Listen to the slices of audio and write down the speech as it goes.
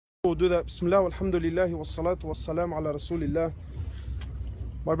we'll do that. Bismillah, alhamdulillah, wa salatu wa salam ala rasulillah.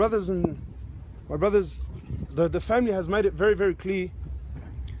 My brothers, the family has made it very, very clear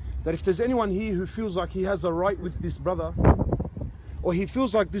that if there's anyone here who feels like he has a right with this brother, or he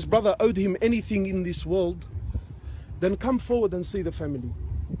feels like this brother owed him anything in this world, then come forward and see the family.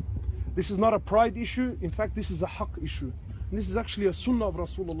 This is not a pride issue. In fact, this is a haqq issue. And this is actually a sunnah of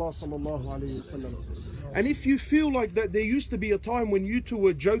Rasulullah sallallahu alayhi wasallam. And if you feel like that there used to be a time when you two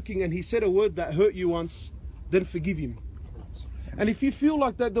were joking and he said a word that hurt you once, then forgive him. And if you feel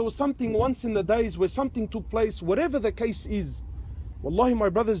like that there was something once in the days where something took place, whatever the case is, wallahi my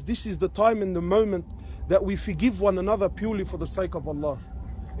brothers, this is the time and the moment that we forgive one another purely for the sake of Allah.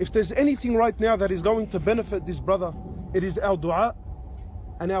 If there's anything right now that is going to benefit this brother, it is our dua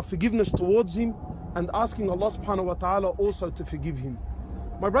and our forgiveness towards him, and asking Allah subhanahu wa ta'ala also to forgive him.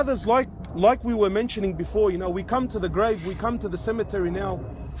 My brothers, like we were mentioning before, we come to the grave, we come to the cemetery now.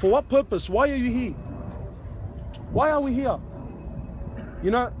 For what purpose? Why are you here? Why are we here?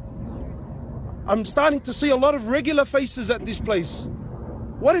 I'm starting to see a lot of regular faces at this place.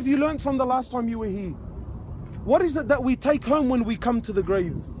 What have you learned from the last time you were here? What is it that we take home when we come to the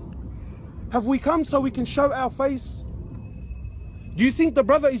grave? Have we come so we can show our face? Do you think the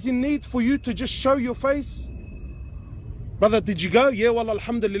brother is in need for you to just show your face? Brother, did you go? Yeah, well,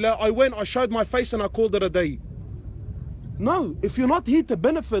 alhamdulillah, I went, I showed my face and I called it a day. No, if you're not here to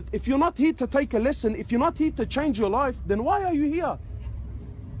benefit, if you're not here to take a lesson, if you're not here to change your life, then why are you here?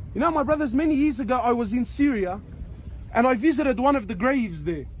 My brothers, many years ago, I was in Syria and I visited one of the graves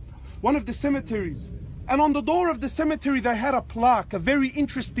there, one of the cemeteries. And on the door of the cemetery, they had a plaque, a very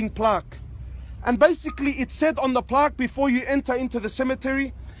interesting plaque. And basically it said on the plaque, before you enter into the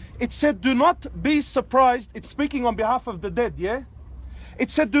cemetery, it said, do not be surprised. It's speaking on behalf of the dead, yeah? It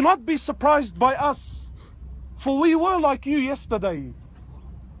said, do not be surprised by us, for we were like you yesterday.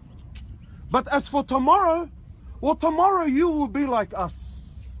 But as for tomorrow, well, tomorrow you will be like us.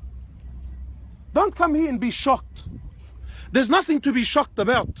 Don't come here and be shocked. There's nothing to be shocked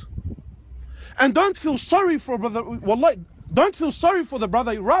about. And don't feel sorry for brother. Wallahi, don't feel sorry for the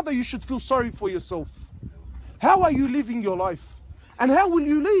brother. Rather, you should feel sorry for yourself. How are you living your life? And how will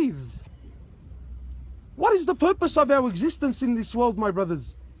you live? What is the purpose of our existence in this world, my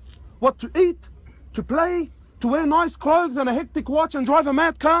brothers? What, to eat, to play, to wear nice clothes and a hectic watch and drive a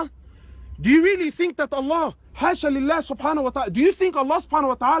mad car? Do you really think that Allah, hasha lillah subhanahu wa ta'ala, do you think Allah subhanahu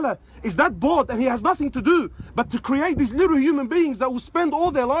wa ta'ala is that bored and he has nothing to do but to create these little human beings that will spend all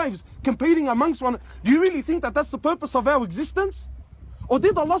their lives competing amongst one? Do you really think that that's the purpose of our existence? Or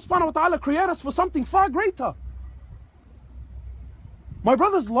did Allah subhanahu wa ta'ala create us for something far greater? My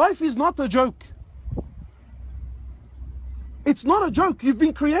brothers, life is not a joke. It's not a joke. You've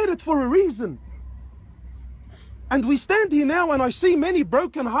been created for a reason. And we stand here now and I see many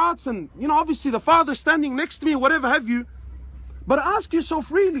broken hearts and, obviously the father standing next to me, whatever have you. But ask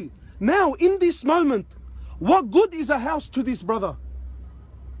yourself really, now in this moment, what good is a house to this brother?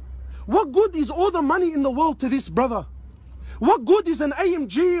 What good is all the money in the world to this brother? What good is an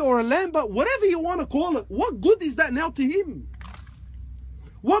AMG or a Lambo, whatever you want to call it? What good is that now to him?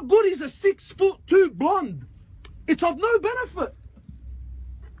 What good is a 6'2" blonde? It's of no benefit.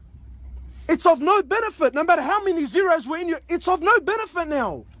 It's of no benefit. No matter how many zeros were in you, it's of no benefit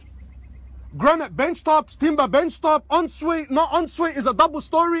now. Granite bench tops, timber bench top, ensuite, not ensuite, is a double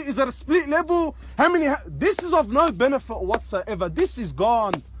story, is it a split level? How many? This is of no benefit whatsoever. This is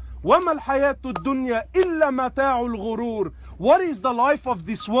gone. وَمَا الْحَيَاةُ الدُّنْيَا إِلَّا مَتَاعُ الْغُرُورِ. What is the life of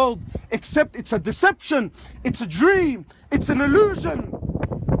this world except it's a deception, it's a dream, it's an illusion.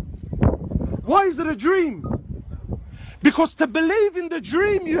 Why is it a dream? Because to believe in the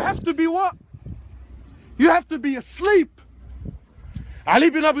dream, you have to be what? You have to be asleep. Ali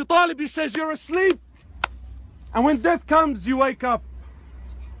bin Abi Talib, he says, you're asleep. And when death comes, you wake up.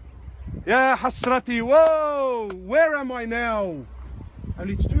 Ya hasrati, whoa, where am I now? And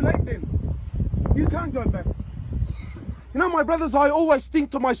it's too late then. You can't go back. My brothers, I always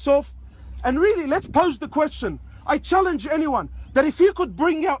think to myself, and really, let's pose the question. I challenge anyone that if you could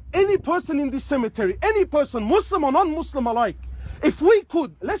bring out any person in this cemetery, any person, Muslim or non-Muslim alike, if we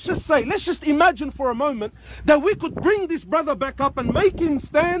could, let's just imagine for a moment that we could bring this brother back up and make him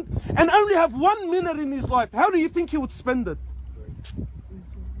stand and only have 1 minute in his life, how do you think he would spend it?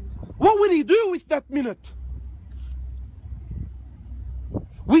 What would he do with that minute?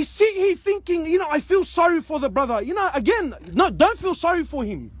 We sit here thinking, I feel sorry for the brother. Again, no, don't feel sorry for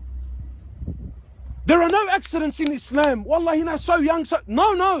him. There are no accidents in Islam. Wallah, so young.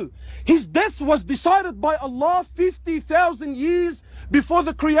 No. His death was decided by Allah 50,000 years before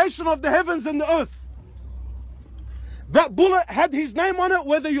the creation of the heavens and the earth. That bullet had his name on it,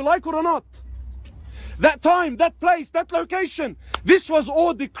 whether you like it or not. That time, that place, that location, this was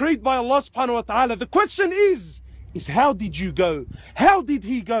all decreed by Allah subhanahu wa ta'ala. The question is how did you go? How did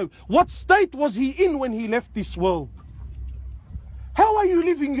he go? What state was he in when he left this world? How are you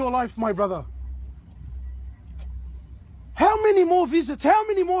living your life, my brother? How many more visits, how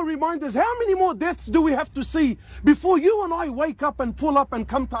many more reminders, how many more deaths do we have to see before you and I wake up and pull up and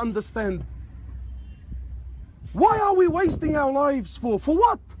come to understand? Why are we wasting our lives for? For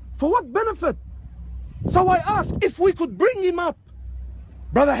what? For what benefit? So I ask, if we could bring him up,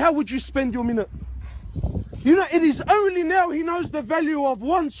 brother, how would you spend your minute? You know, it is only now he knows the value of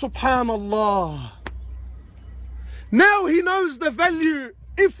one, subhanallah. Now he knows the value.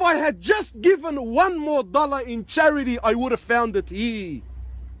 If I had just given $1 more in charity, I would have found it here.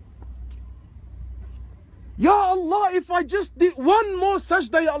 Ya Allah, if I just did one more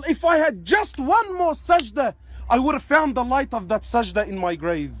sajda, if I had just one more sajda, I would have found the light of that sajda in my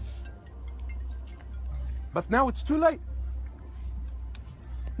grave. But now it's too late.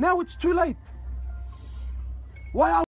 Now it's too late. Why are